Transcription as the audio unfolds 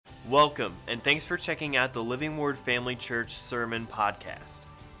Welcome, and thanks for checking out the Living Word Family Church Sermon Podcast.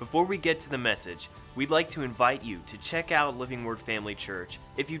 Before we get to the message, we'd like to invite you to check out Living Word Family Church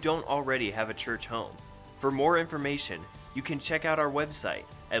if you don't already have a church home. For more information, you can check out our website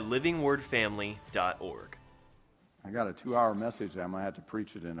at livingwordfamily.org. I got a 2-hour message. I might have to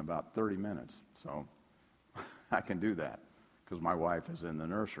preach it in about 30 minutes, so I can do that because my wife is in the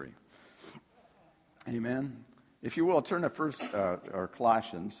nursery. Amen. If you will, turn to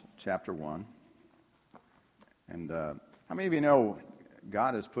Colossians chapter 1. And how many of you know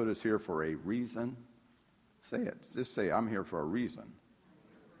God has put us here for a reason? Say it. Just say, I'm here for a reason.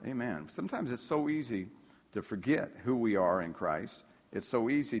 Amen. Sometimes it's so easy to forget who we are in Christ. It's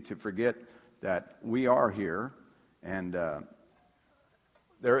so easy to forget that we are here, and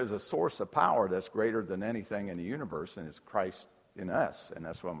there is a source of power that's greater than anything in the universe, and it's Christ in us. And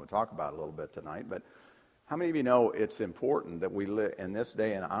that's what I'm going to talk about a little bit tonight. But how many of you know it's important that we live in this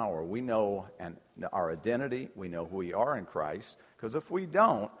day and hour? We know and our identity. We know who we are in Christ. Because if we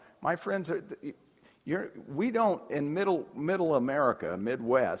don't, my friends, we don't in middle America,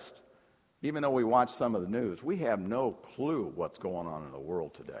 Midwest. Even though we watch some of the news, we have no clue what's going on in the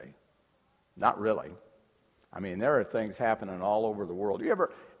world today. Not really. I mean, there are things happening all over the world. You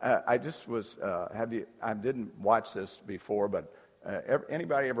ever? I didn't watch this before, but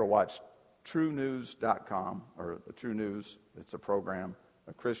anybody ever watched TrueNews.com or the True News? It's a program,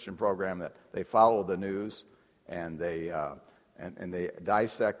 a Christian program that they follow the news and they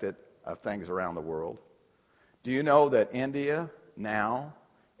dissect it of things around the world. Do you know that India now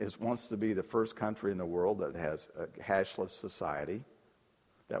wants to be the first country in the world that has a cashless society?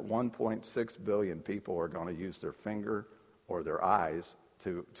 That 1.6 billion people are going to use their finger or their eyes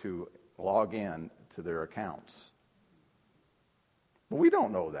to log in to their accounts. But we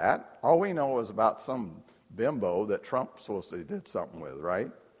don't know that. All we know is about some bimbo that Trump supposedly did something with, right?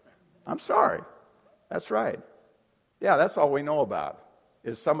 I'm sorry. That's right. Yeah, that's all we know about,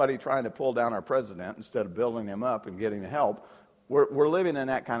 is somebody trying to pull down our president instead of building him up and getting help. We're living in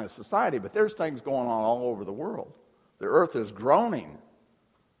that kind of society, but there's things going on all over the world. The earth is groaning.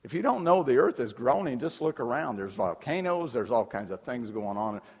 If you don't know the earth is groaning, just look around. There's volcanoes. There's all kinds of things going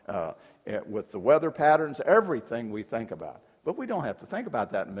on with the weather patterns, everything we think about. But we don't have to think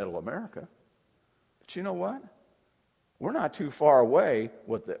about that in middle America. But you know what? We're not too far away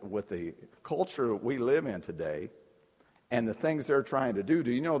with the culture we live in today and the things they're trying to do.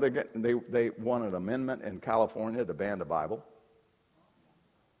 Do you know they want an amendment in California to ban the Bible?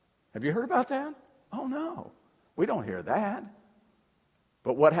 Have you heard about that? Oh, no. We don't hear that.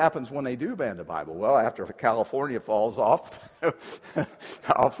 But what happens when they do ban the Bible? Well, after California falls off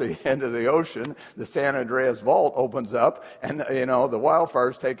the end of the ocean, the San Andreas Fault opens up, and the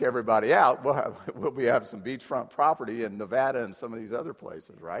wildfires take everybody out. We'll have some beachfront property in Nevada and some of these other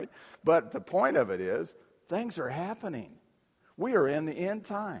places, right? But the point of it is, things are happening. We are in the end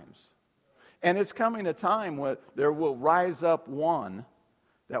times. And it's coming a time when there will rise up one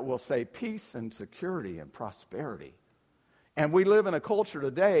that will say peace and security and prosperity. And we live in a culture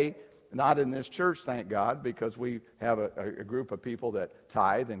today, not in this church, thank God, because we have a group of people that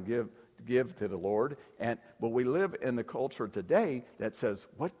tithe and give to the Lord. But we live in the culture today that says,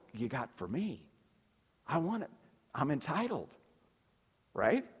 what you got for me? I want it. I'm entitled.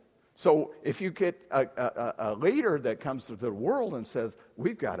 Right? So if you get a leader that comes to the world and says,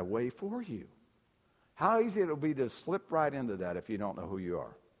 we've got a way for you, how easy it'll be to slip right into that if you don't know who you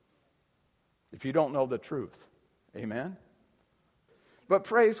are. If you don't know the truth. Amen? But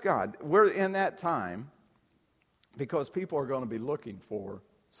praise God, we're in that time because people are going to be looking for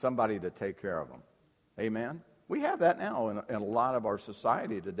somebody to take care of them. Amen? We have that now in a lot of our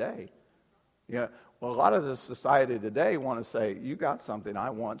society today. Yeah, well, a lot of the society today want to say, you got something I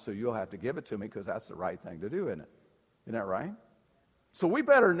want, so you'll have to give it to me because that's the right thing to do, isn't it? Isn't that right? So we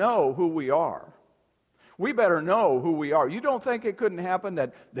better know who we are. We better know who we are. You don't think it couldn't happen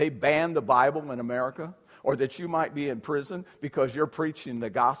that they banned the Bible in America? Or that you might be in prison because you're preaching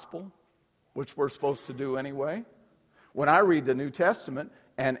the gospel, which we're supposed to do anyway? When I read the New Testament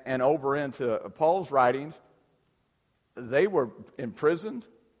and over into Paul's writings, they were imprisoned,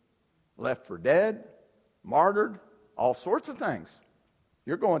 left for dead, martyred, all sorts of things.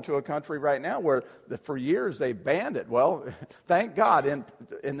 You're going to a country right now where for years they banned it. Well, thank God, in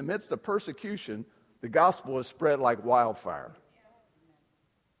the midst of persecution, the gospel is spread like wildfire.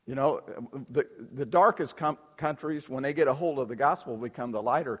 You know, the darkest countries, when they get a hold of the gospel, become the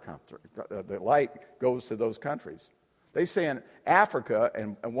lighter country. The light goes to those countries. They say in Africa,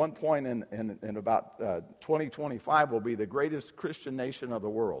 and at one point in about 2025, will be the greatest Christian nation of the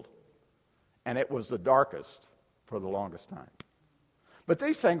world. And it was the darkest for the longest time. But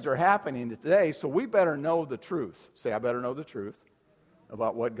these things are happening today, so we better know the truth. Say, I better know the truth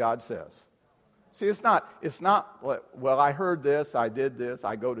about what God says. See, it's not, well, I heard this, I did this,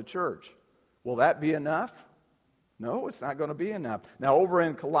 I go to church. Will that be enough? No, it's not going to be enough. Now, over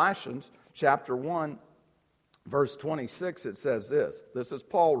in Colossians chapter 1, verse 26, it says this. This is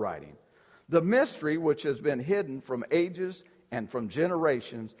Paul writing. The mystery which has been hidden from ages and from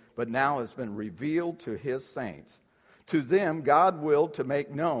generations, but now has been revealed to his saints. To them God willed to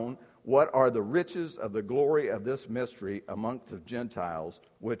make known what are the riches of the glory of this mystery amongst the Gentiles,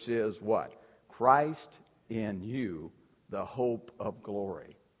 which is what? Christ in you, the hope of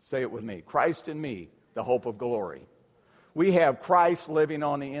glory. Say it with me. Christ in me, the hope of glory. We have Christ living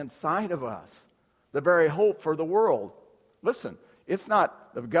on the inside of us, the very hope for the world. Listen, it's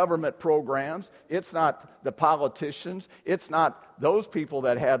not the government programs. It's not the politicians. It's not those people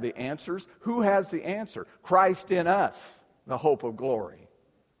that have the answers. Who has the answer? Christ in us, the hope of glory.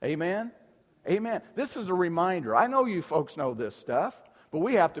 Amen? Amen. This is a reminder. I know you folks know this stuff, but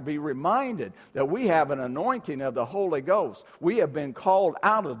we have to be reminded that we have an anointing of the Holy Ghost. We have been called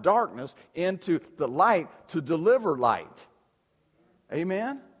out of darkness into the light to deliver light.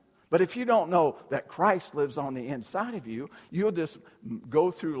 Amen? But if you don't know that Christ lives on the inside of you, you'll just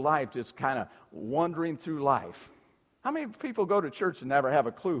go through life just kind of wandering through life. How many people go to church and never have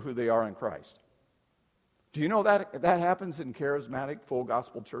a clue who they are in Christ? Do you know that happens in charismatic, full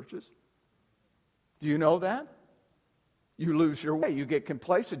gospel churches? Do you know that? You lose your way. You get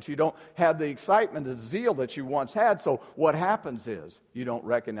complacent. You don't have the excitement, the zeal that you once had. So what happens is you don't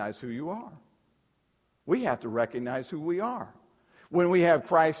recognize who you are. We have to recognize who we are. When we have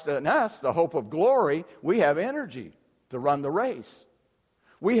Christ in us, the hope of glory, we have energy to run the race.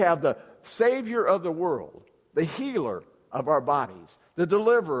 We have the Savior of the world, the healer of our bodies, the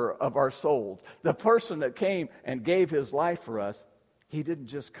deliverer of our souls, the person that came and gave his life for us. He didn't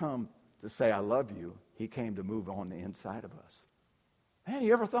just come to say, I love you. He came to move on the inside of us. Man,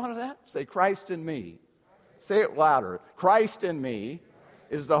 you ever thought of that? Say, Christ in me. Say it louder. Christ in me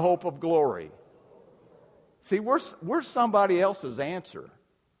is the hope of glory. See, we're somebody else's answer.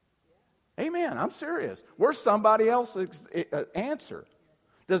 Amen. I'm serious. We're somebody else's answer.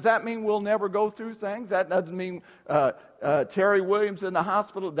 Does that mean we'll never go through things? That doesn't mean Terry Williams in the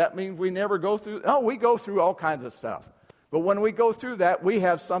hospital. That means we never go through. No, we go through all kinds of stuff. But when we go through that, we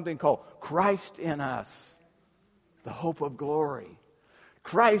have something called Christ in us, the hope of glory.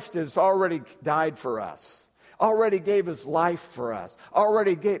 Christ has already died for us, already gave his life for us,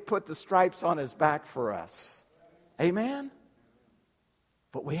 already put the stripes on his back for us. Amen?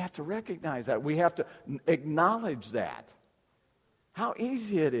 But we have to recognize that. We have to acknowledge that. How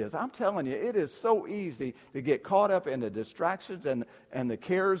easy it is. I'm telling you, it is so easy to get caught up in the distractions and the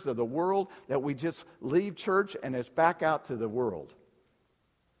cares of the world that we just leave church and it's back out to the world.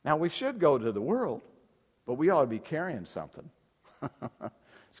 Now, we should go to the world, but we ought to be carrying something.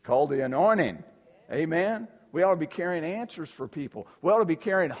 It's called the anointing. Amen? We ought to be carrying answers for people. We ought to be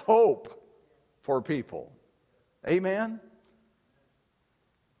carrying hope for people. Amen?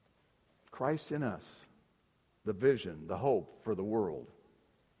 Christ in us. The vision, the hope for the world,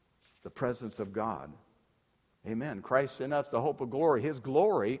 the presence of God. Amen. Christ in us, the hope of glory. His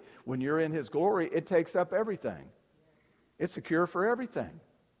glory, when you're in his glory, it takes up everything. It's a cure for everything.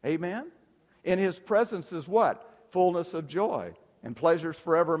 Amen. In his presence is what? Fullness of joy and pleasures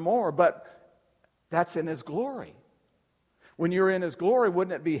forevermore. But that's in his glory. When you're in his glory,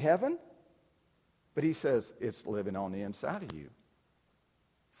 wouldn't it be heaven? But he says it's living on the inside of you.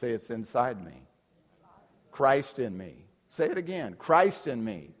 Say, it's inside me. Christ in me. Say it again. Christ in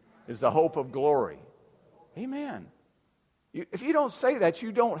me is the hope of glory. Amen. If you don't say that,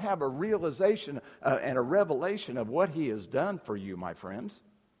 you don't have a realization and a revelation of what he has done for you, my friends.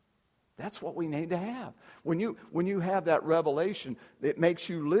 That's what we need to have. When you have that revelation, it makes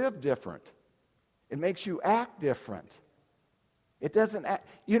you live different. It makes you act different. It doesn't act,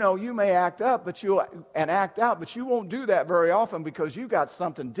 you may act up and act out, but you won't do that very often because you got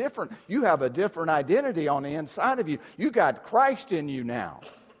something different. You have a different identity on the inside of you. You got Christ in you now.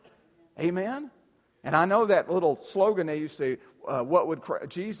 Amen? And I know that little slogan they used to say, what would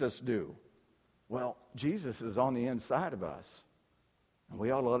Jesus do? Well, Jesus is on the inside of us. And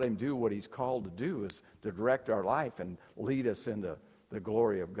we ought to let him do what he's called to do, is to direct our life and lead us into the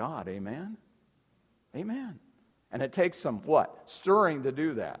glory of God. Amen? Amen. And it takes some what? Stirring to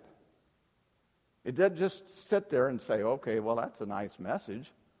do that. It doesn't just sit there and say, okay, well, that's a nice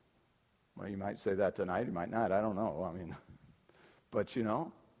message. Well, you might say that tonight, you might not, I don't know. But you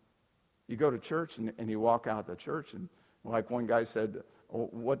go to church and you walk out the church and like one guy said, oh,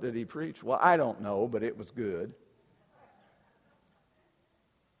 what did he preach? Well, I don't know, but it was good.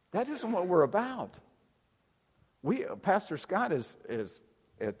 That isn't what we're about. Pastor Scott is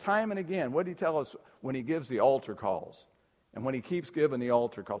time and again, what did he tell us when he gives the altar calls? And when he keeps giving the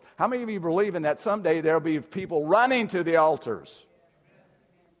altar calls. How many of you believe in that someday there'll be people running to the altars?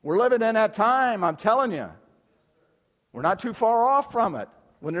 We're living in that time, I'm telling you. We're not too far off from it.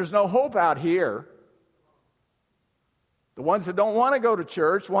 When there's no hope out here, the ones that don't want to go to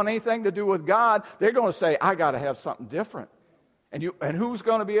church, want anything to do with God, they're going to say, I got to have something different. And who's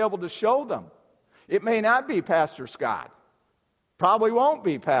going to be able to show them? It may not be Pastor Scott. Probably won't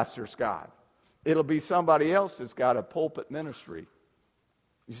be Pastor Scott. It'll be somebody else that's got a pulpit ministry.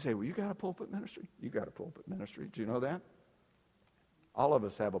 You say, well, you got a pulpit ministry? You got a pulpit ministry. Do you know that? All of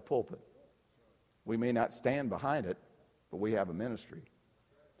us have a pulpit. We may not stand behind it, but we have a ministry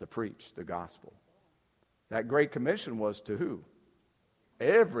to preach the gospel. That Great Commission was to who?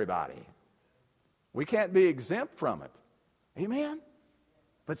 Everybody. We can't be exempt from it. Amen?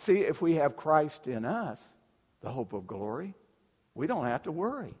 But see, if we have Christ in us, the hope of glory, we don't have to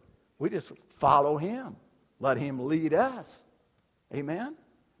worry. We just follow Him. Let Him lead us. Amen? And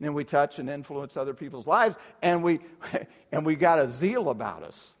then we touch and influence other people's lives, and we got a zeal about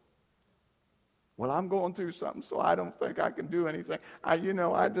us. Well, I'm going through something, so I don't think I can do anything.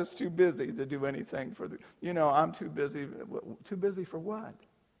 I'm just too busy to do anything for I'm too busy. Too busy for what?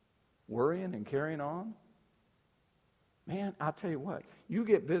 Worrying and carrying on? Man, I'll tell you what. You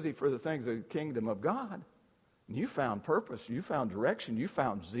get busy for the things of the kingdom of God, and you found purpose, you found direction, you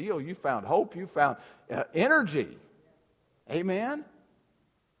found zeal, you found hope, you found energy. Amen?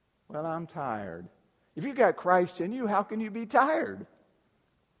 Well, I'm tired. If you got Christ in you, how can you be tired?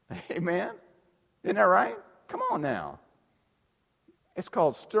 Amen? Isn't that right? Come on now. It's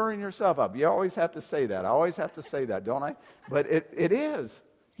called stirring yourself up. You always have to say that. I always have to say that, don't I? But it is.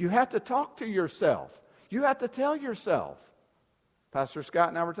 You have to talk to yourself. You have to tell yourself. Pastor Scott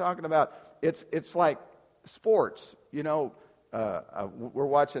and I were talking about, it's like sports. We're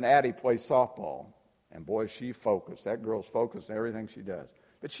watching Addie play softball. And boy, she's focused. That girl's focused in everything she does.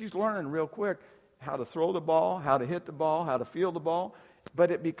 But she's learning real quick how to throw the ball, how to hit the ball, how to field the ball.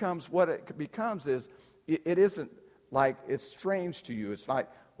 But it becomes, what it becomes is, it isn't like it's strange to you. It's like,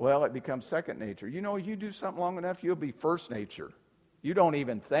 well, it becomes second nature. You do something long enough, you'll be first nature. You don't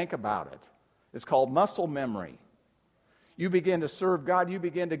even think about it. It's called muscle memory. You begin to serve God. You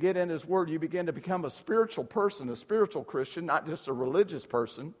begin to get in His Word. You begin to become a spiritual person, a spiritual Christian, not just a religious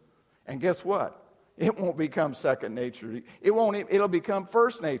person. And guess what? It won't become second nature. It'll become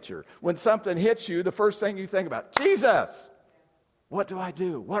first nature. When something hits you, the first thing you think about, Jesus! What do I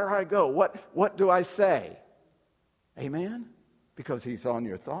do? Where do I go? What do I say? Amen? Because He's on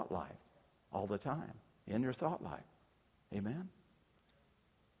your thought life all the time. In your thought life. Amen?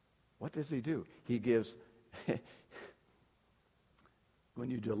 What does He do? He gives,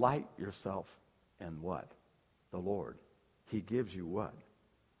 when you delight yourself in what? The Lord. He gives you what?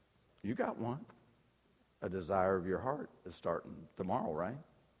 You got one. A desire of your heart is starting tomorrow, right?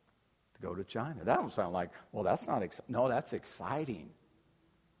 To go to China. That don't sound like, well, that's not exciting. No, that's exciting.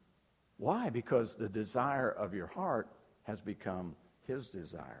 Why? Because the desire of your heart has become His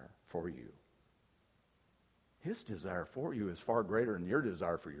desire for you. His desire for you is far greater than your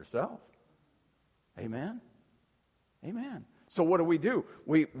desire for yourself. Amen? Amen. So what do?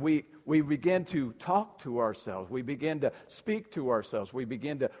 We begin to talk to ourselves. We begin to speak to ourselves. We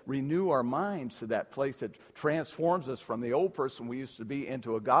begin to renew our minds to that place that transforms us from the old person we used to be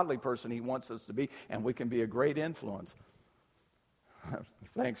into a godly person He wants us to be, and we can be a great influence.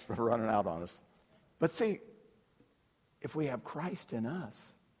 Thanks for running out on us. But see, if we have Christ in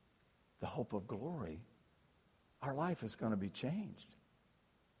us, the hope of glory, our life is going to be changed.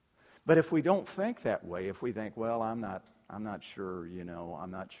 But if we don't think that way, if we think, well, I'm not sure,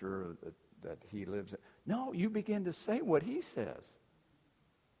 I'm not sure that He lives. No, you begin to say what He says.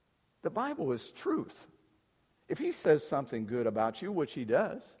 The Bible is truth. If He says something good about you, which He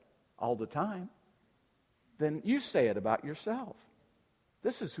does all the time, then you say it about yourself.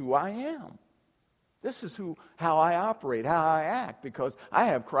 This is who I am. This is how I operate, how I act, because I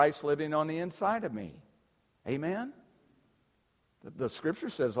have Christ living on the inside of me. Amen? The Scripture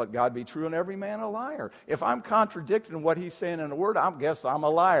says, let God be true and every man a liar. If I'm contradicting what He's saying in the Word, I guess I'm a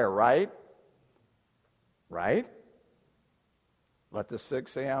liar, right? Right? Let the sick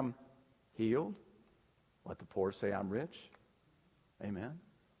say I'm healed. Let the poor say I'm rich. Amen?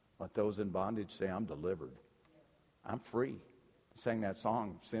 Let those in bondage say I'm delivered. I'm free. I sang that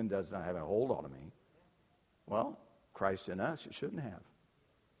song, sin does not have a hold on me. Well, Christ in us, it shouldn't have.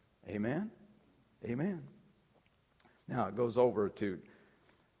 Amen? Amen. Now it goes over to,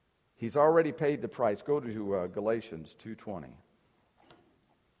 He's already paid the price. Go to Galatians 2:20.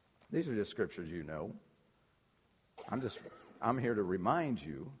 These are just scriptures you know. I'm here to remind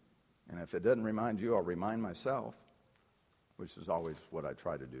you, and if it doesn't remind you, I'll remind myself, which is always what I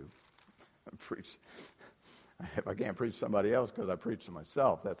try to do. Preach. If I can't preach to somebody else because I preach to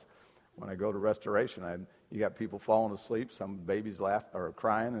myself, that's when I go to restoration. You got people falling asleep, some babies laugh or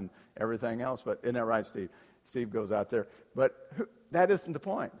crying and everything else. But isn't that right, Steve? Steve goes out there. But that isn't the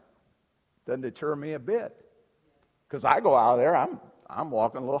point. Doesn't deter me a bit. Because I go out there, I'm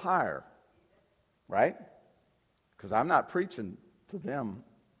walking a little higher. Right? Because I'm not preaching to them.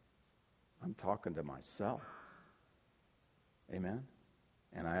 I'm talking to myself. Amen?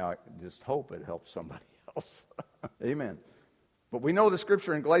 And I just hope it helps somebody else. Amen. But we know the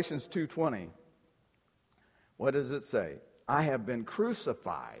scripture in Galatians 2:20. What does it say? I have been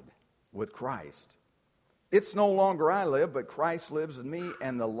crucified with Christ. It's no longer I live, but Christ lives in me,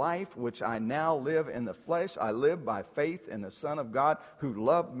 and the life which I now live in the flesh, I live by faith in the Son of God who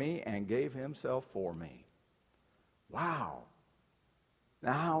loved me and gave himself for me. Wow.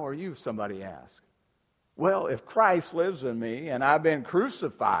 Now how are you, somebody asked? Well, if Christ lives in me and I've been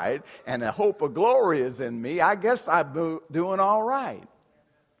crucified and the hope of glory is in me, I guess I'm doing all right.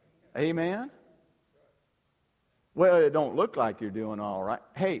 Amen? Well, it don't look like you're doing all right.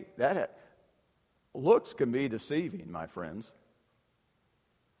 Hey, looks can be deceiving, my friends.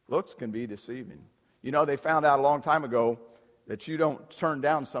 Looks can be deceiving. You know, they found out a long time ago that you don't turn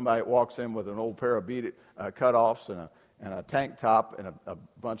down somebody that walks in with an old pair of cutoffs and a tank top and a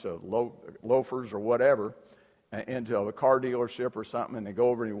bunch of loafers or whatever into a car dealership or something, and they go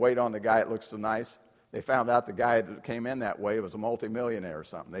over and wait on the guy that looks so nice. They found out the guy that came in that way was a multimillionaire or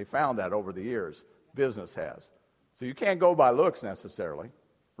something. They found that over the years. Business has. So you can't go by looks necessarily,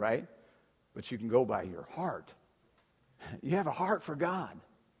 right? But you can go by your heart. You have a heart for God,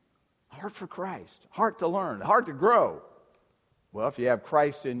 a heart for Christ, a heart to learn, a heart to grow. Well, if you have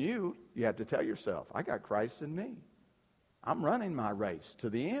Christ in you, you have to tell yourself, I got Christ in me. I'm running my race to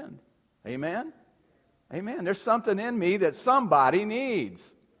the end. Amen? Amen. There's something in me that somebody needs.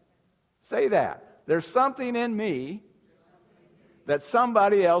 Say that. There's something in me that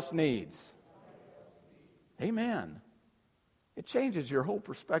somebody else needs. Amen. It changes your whole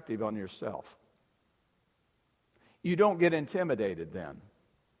perspective on yourself. You don't get intimidated then.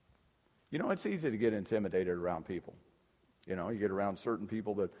 You know, it's easy to get intimidated around people. You know, you get around certain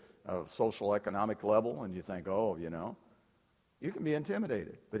people that social economic level and you think, oh, you know, you can be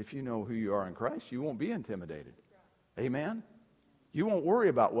intimidated. But if you know who you are in Christ, you won't be intimidated. Amen? You won't worry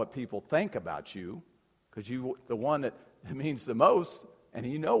about what people think about you because you're the one that means the most, and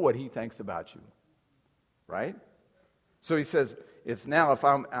you know what he thinks about you. Right? So he says, it's now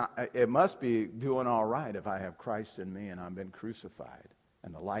it must be doing all right if I have Christ in me and I've been crucified.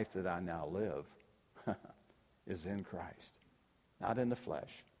 And the life that I now live is in Christ, not in the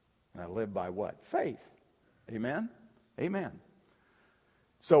flesh. And I live by what? Faith. Amen? Amen.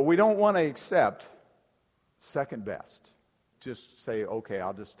 So we don't want to accept second best. Just say, okay,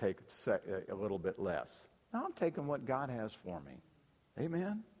 I'll just take a little bit less. No, I'm taking what God has for me.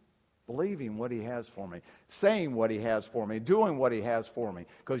 Amen? Believing what he has for me. Saying what he has for me. Doing what he has for me.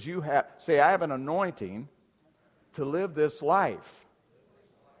 Because I have an anointing to live this life.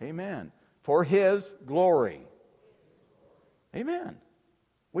 Amen. For his glory. Amen.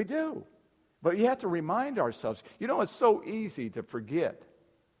 We do. But you have to remind ourselves. You know, it's so easy to forget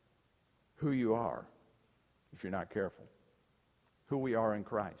who you are if you're not careful. Who we are in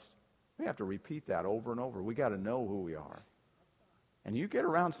Christ. We have to repeat that over and over. We got to know who we are. And you get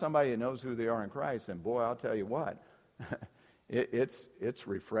around somebody that knows who they are in Christ, and boy, I'll tell you what, it's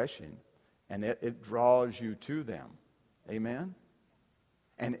refreshing, and it draws you to them. Amen?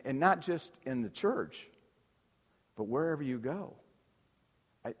 And not just in the church, but wherever you go.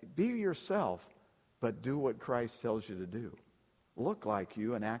 Be yourself, but do what Christ tells you to do. Look like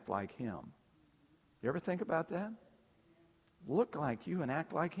you and act like him. You ever think about that? Look like you and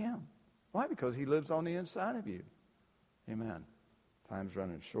act like him. Why? Because he lives on the inside of you. Amen. Time's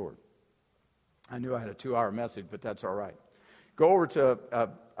running short. I knew I had a 2-hour message, but that's all right. Go over to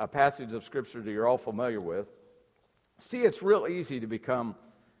a passage of Scripture that you're all familiar with. See, it's real easy to become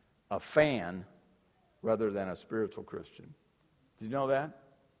a fan rather than a spiritual Christian. Did you know that?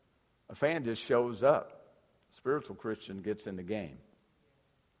 A fan just shows up. A spiritual Christian gets in the game.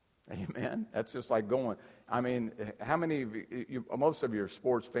 Amen? That's just like going. I mean, how many of you, most of your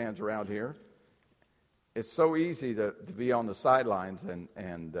sports fans around here, it's so easy to be on the sidelines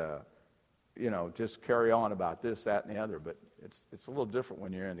and just carry on about this, that, and the other. But it's a little different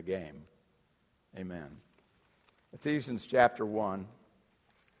when you're in the game. Amen. Ephesians chapter 1.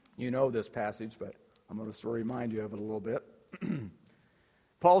 You know this passage, but I'm going to remind you of it a little bit.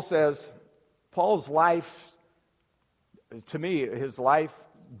 Paul says, Paul's life, to me, his life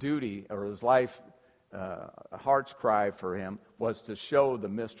duty or his life heart's cry for him was to show the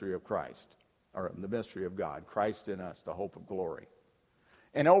mystery of Christ, or the mystery of God, Christ in us, the hope of glory.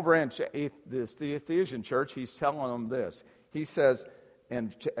 And over in the Ephesian church, he's telling them this. He says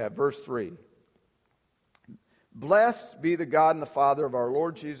in verse 3, "Blessed be the God and the Father of our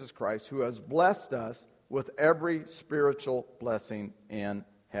Lord Jesus Christ, who has blessed us with every spiritual blessing in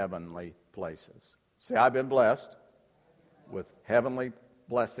heavenly places." Say, I've been blessed with heavenly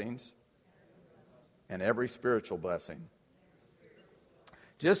blessings and every spiritual blessing.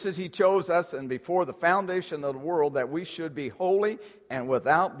 Just as he chose us and before the foundation of the world that we should be holy and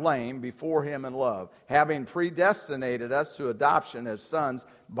without blame before him in love, having predestinated us to adoption as sons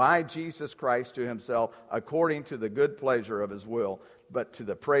by Jesus Christ to himself, according to the good pleasure of his will, but to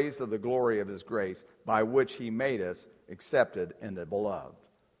the praise of the glory of his grace, by which he made us accepted in the beloved.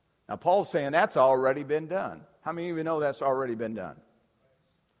 Now Paul's saying that's already been done. How many of you know that's already been done?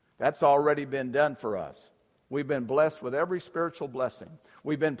 That's already been done for us. We've been blessed with every spiritual blessing.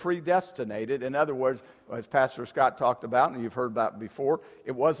 We've been predestinated. In other words, as Pastor Scott talked about, and you've heard about before,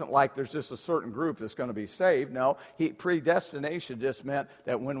 it wasn't like there's just a certain group that's going to be saved. No, predestination just meant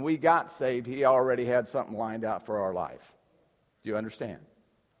that when we got saved, he already had something lined out for our life. Do you understand?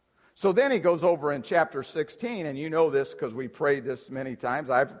 So then he goes over in chapter 16, and you know this because we prayed this many times.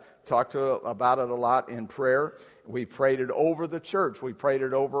 I've talked about it a lot in prayer. We prayed it over the church. We prayed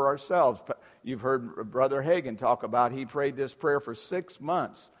it over ourselves. You've heard Brother Hagin talk about he prayed this prayer for 6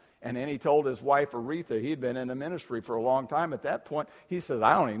 months. And then he told his wife Aretha, he'd been in the ministry for a long time. At that point, he says,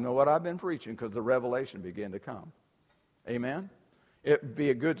 I don't even know what I've been preaching because the revelation began to come. Amen? It'd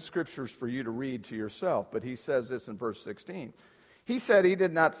be a good scriptures for you to read to yourself. But he says this in verse 16. He said he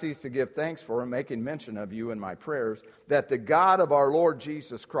did not cease to give thanks for him, making mention of you in my prayers, that the God of our Lord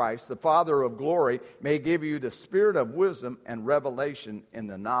Jesus Christ, the Father of glory, may give you the spirit of wisdom and revelation in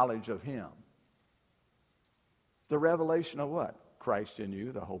the knowledge of him. The revelation of what? Christ in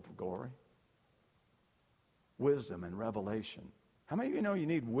you, the hope of glory. Wisdom and revelation. How many of you know you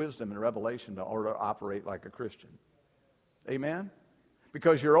need wisdom and revelation to operate like a Christian? Amen?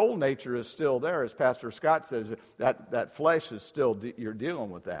 Because your old nature is still there, as Pastor Scott says, that flesh is still, you're dealing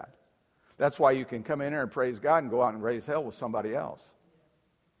with that. That's why you can come in here and praise God and go out and raise hell with somebody else.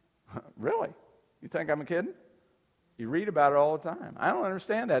 Really? You think I'm kidding? You read about it all the time. I don't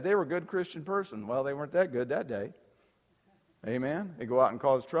understand that. They were a good Christian person. Well, they weren't that good that day. Amen? They go out and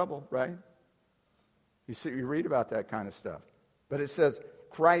cause trouble, right? You read about that kind of stuff. But it says,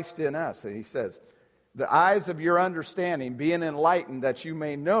 Christ in us. And he says, the eyes of your understanding being enlightened, that you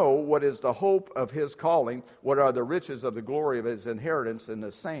may know what is the hope of his calling, what are the riches of the glory of his inheritance in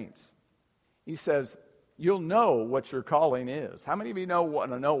the saints. He says, you'll know what your calling is. How many of you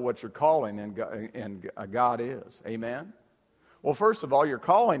want to know what your calling in God is? Amen? Well, first of all, your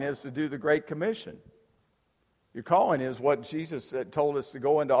calling is to do the Great Commission. Your calling is what Jesus told us to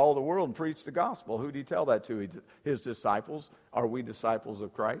go into all the world and preach the gospel. Who did he tell that to? His disciples. Are we disciples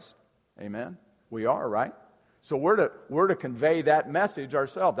of Christ? Amen? We are, right? So we're to convey that message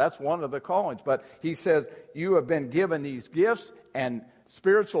ourselves. That's one of the callings. But he says, you have been given these gifts and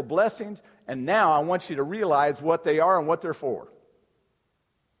spiritual blessings, and now I want you to realize what they are and what they're for.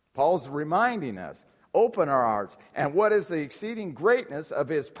 Paul's reminding us, open our hearts, and what is the exceeding greatness of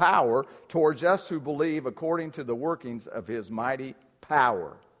his power towards us who believe according to the workings of his mighty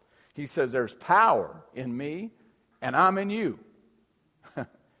power. He says there's power in me, and I'm in you.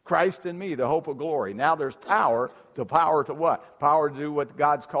 Christ in me, the hope of glory. Now there's power to what? Power to do what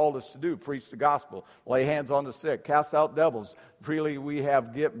God's called us to do. Preach the gospel. Lay hands on the sick. Cast out devils. Freely we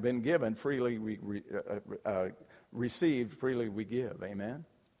have been given. Freely we received. Freely we give. Amen?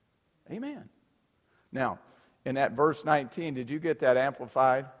 Amen. Now, in that verse 19, did you get that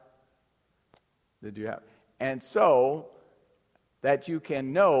amplified? Did you have? And so that you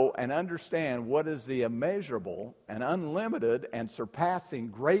can know and understand what is the immeasurable and unlimited and surpassing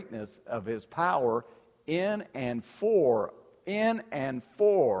greatness of his power in and for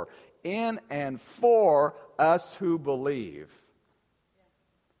us who believe,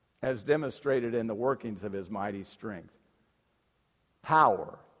 as demonstrated in the workings of his mighty strength.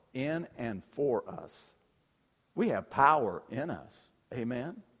 Power in and for us. We have power in us.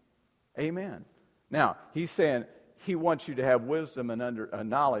 Amen? Amen. Now, he's saying he wants you to have wisdom and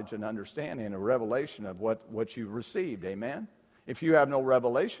knowledge and understanding and a revelation of what you've received. Amen? If you have no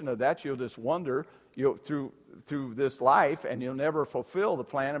revelation of that, you'll just wander through this life, and you'll never fulfill the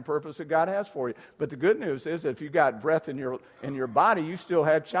plan and purpose that God has for you. But the good news is, if you got breath in your body, you still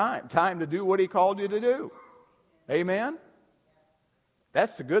have time to do what he called you to do. Amen?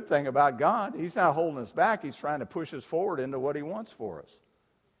 That's the good thing about God. He's not holding us back. He's trying to push us forward into what he wants for us.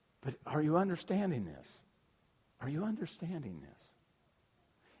 But are you understanding this? Are you understanding this?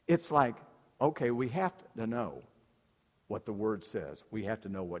 It's like, okay, we have to know what the Word says. We have to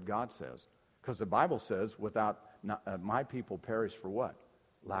know what God says. Because the Bible says, my people perish for what?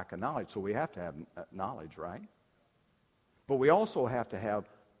 Lack of knowledge. So we have to have knowledge, right? But we also have to have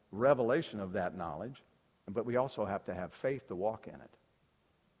revelation of that knowledge. But we also have to have faith to walk in it.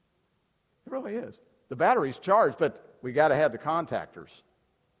 It really is. The battery's charged, but we got to have the contactors.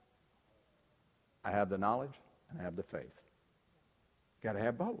 I have the knowledge and I have the faith. Got to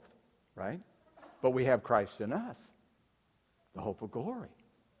have both, right? But we have Christ in us, the hope of glory.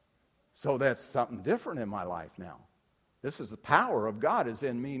 So that's something different in my life now. This is the power of God is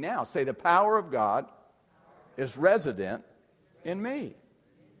in me now. Say, the power of God is resident in me.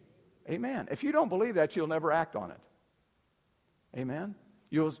 Amen. If you don't believe that, you'll never act on it. Amen.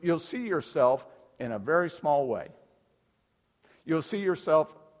 You'll see yourself in a very small way. You'll see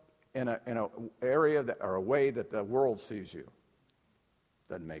yourself in a area or a way that the world sees you.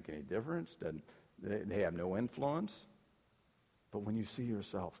 Doesn't make any difference. They have no influence. But when you see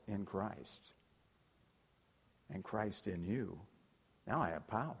yourself in Christ and Christ in you, now I have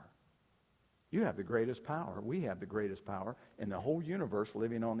power. You have the greatest power. We have the greatest power in the whole universe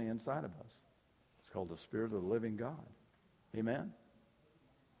living on the inside of us. It's called the Spirit of the living God. Amen?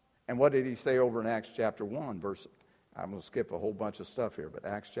 And what did he say over in Acts chapter 1? I'm going to skip a whole bunch of stuff here, but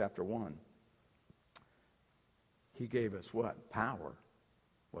Acts chapter 1. He gave us what? Power.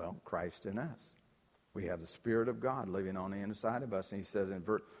 Well, Christ in us. We have the Spirit of God living on the inside of us. And he says in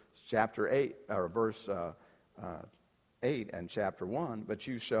verse 8 and chapter 1, but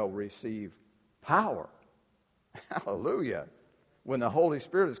you shall receive power. Hallelujah. When the Holy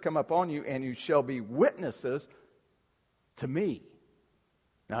Spirit has come upon you, and you shall be witnesses to me.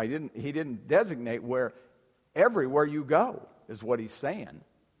 Now, he didn't designate where. Everywhere you go is what he's saying,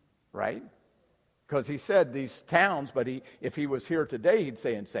 right? Because he said these towns, but if he was here today, he'd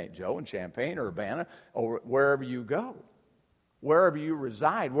say in St. Joe and Champaign or Urbana or wherever you go. Wherever you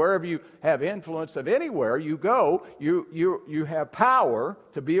reside, wherever you have influence of anywhere you go, you have power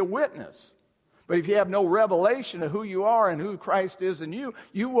to be a witness. But if you have no revelation of who you are and who Christ is in you,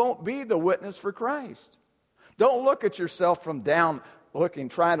 you won't be the witness for Christ. Don't look at yourself from down looking,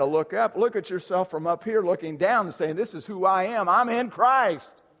 trying to look up. Look at yourself from up here looking down and saying, this is who I am. I'm in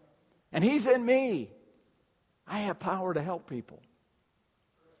Christ. And he's in me. I have power to help people.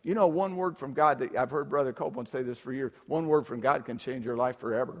 You know, one word from God, I've heard Brother Copeland say this for years, one word from God can change your life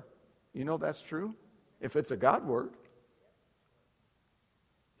forever. You know that's true? If it's a God word.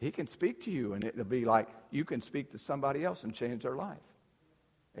 He can speak to you, and it'll be like you can speak to somebody else and change their life.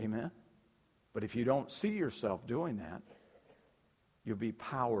 Amen? But if you don't see yourself doing that, you'll be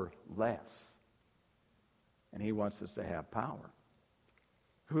powerless. And he wants us to have power.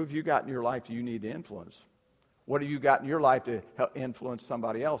 Who have you got in your life you need to influence? What have you got in your life to help influence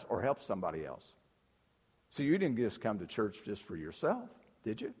somebody else or help somebody else? See, you didn't just come to church just for yourself,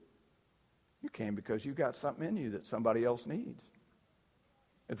 did you? You came because you got something in you that somebody else needs.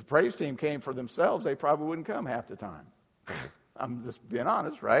 If the praise team came for themselves, they probably wouldn't come half the time. I'm just being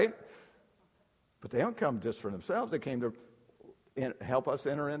honest, right? But they don't come just for themselves. They came to help us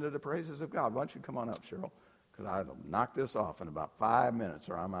enter into the praises of God. Why don't you come on up, Cheryl? Because I'll knock this off in about 5 minutes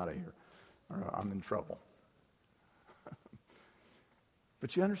or I'm out of here. Or I'm in trouble.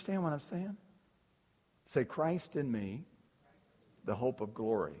 But you understand what I'm saying? Say, Christ in me, the hope of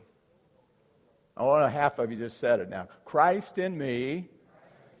glory. Oh, half of you just said it now. Christ in me,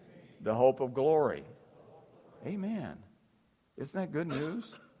 the hope of glory. Amen. Isn't that good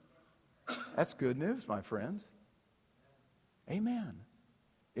news? That's good news, my friends. Amen.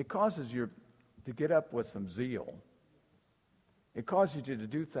 It causes you to get up with some zeal. It causes you to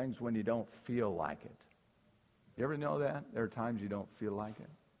do things when you don't feel like it. You ever know that? There are times you don't feel like it.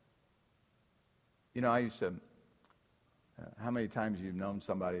 You know, I used to, how many times you've known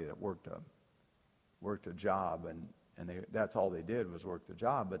somebody that worked a job and that's all they did was work the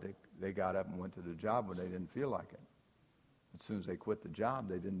job, but they got up and went to the job when they didn't feel like it. As soon as they quit the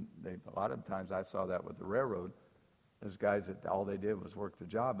job, a lot of times I saw that with the railroad. There's guys that all they did was work the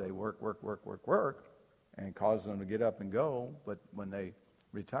job. They work, and it caused them to get up and go. But when they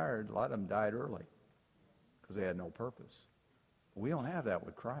retired, a lot of them died early because they had no purpose. We don't have that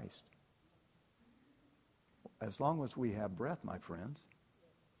with Christ. As long as we have breath, my friends,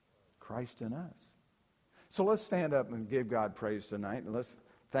 Christ in us. So let's stand up and give God praise tonight, and let's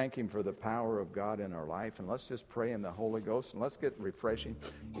thank him for the power of God in our life, and let's just pray in the Holy Ghost, and let's get refreshing.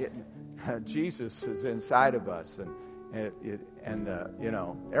 Jesus is inside of us, and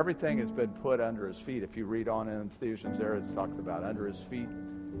Everything has been put under his feet. If you read on in Ephesians there, it talks about under his feet.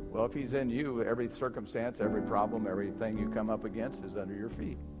 Well, if he's in you, every circumstance, every problem, everything you come up against is under your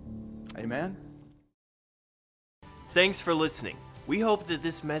feet. Amen? Thanks for listening. We hope that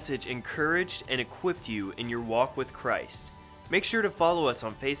this message encouraged and equipped you in your walk with Christ. Make sure to follow us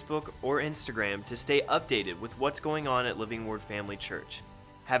on Facebook or Instagram to stay updated with what's going on at Living Word Family Church.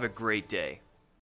 Have a great day.